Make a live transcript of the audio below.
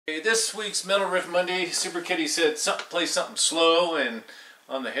This week's Metal Riff Monday, Super Kitty said play something slow and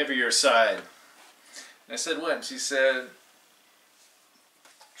on the heavier side. And I said what? And she said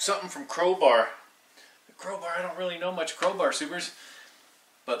something from Crowbar. Crowbar, I don't really know much Crowbar, Supers.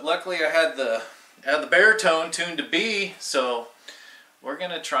 But luckily I had the baritone tuned to B, so we're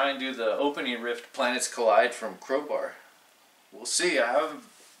going to try and do the opening riff to Planets Collide from Crowbar. We'll see. I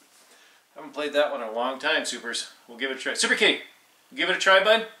haven't played that one in a long time, Supers. We'll give it a try. Super Kitty, give it a try,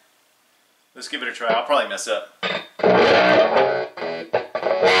 bud? Let's give it a try. I'll probably mess up.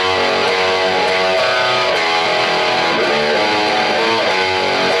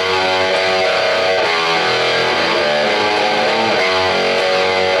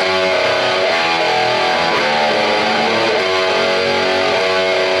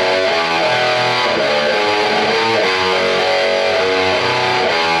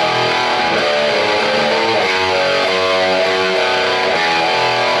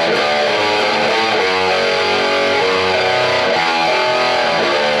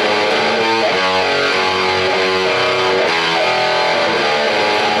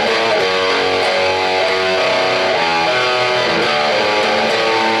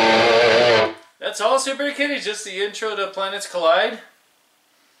 That's all, Super Kitty, just the intro to Planets Collide.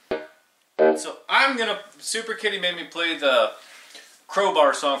 So Super Kitty made me play the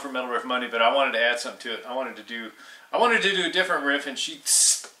Crowbar song for Metal Riff Monday, but I wanted to add something to it. I wanted to do a different riff, and she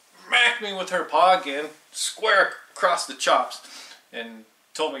smacked me with her paw again, square across the chops, and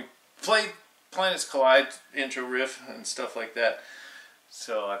told me play Planets Collide intro riff and stuff like that.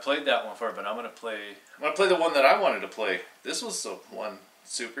 So I played that one for her, but I'm gonna play the one that I wanted to play. This was the one,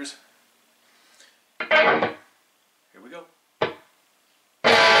 Supers. Here we go.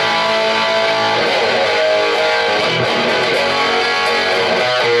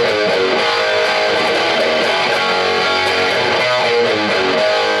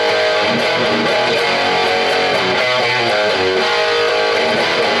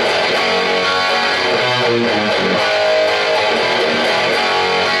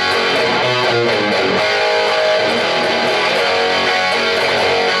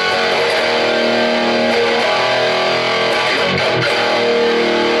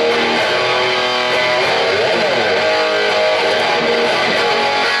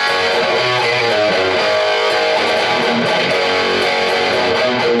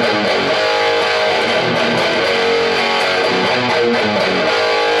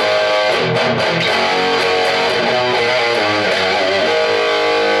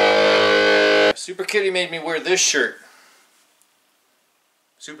 Super Kitty made me wear this shirt.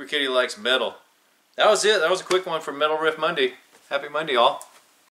 Super Kitty likes metal. That was it. That was a quick one for Metal Riff Monday. Happy Monday, all.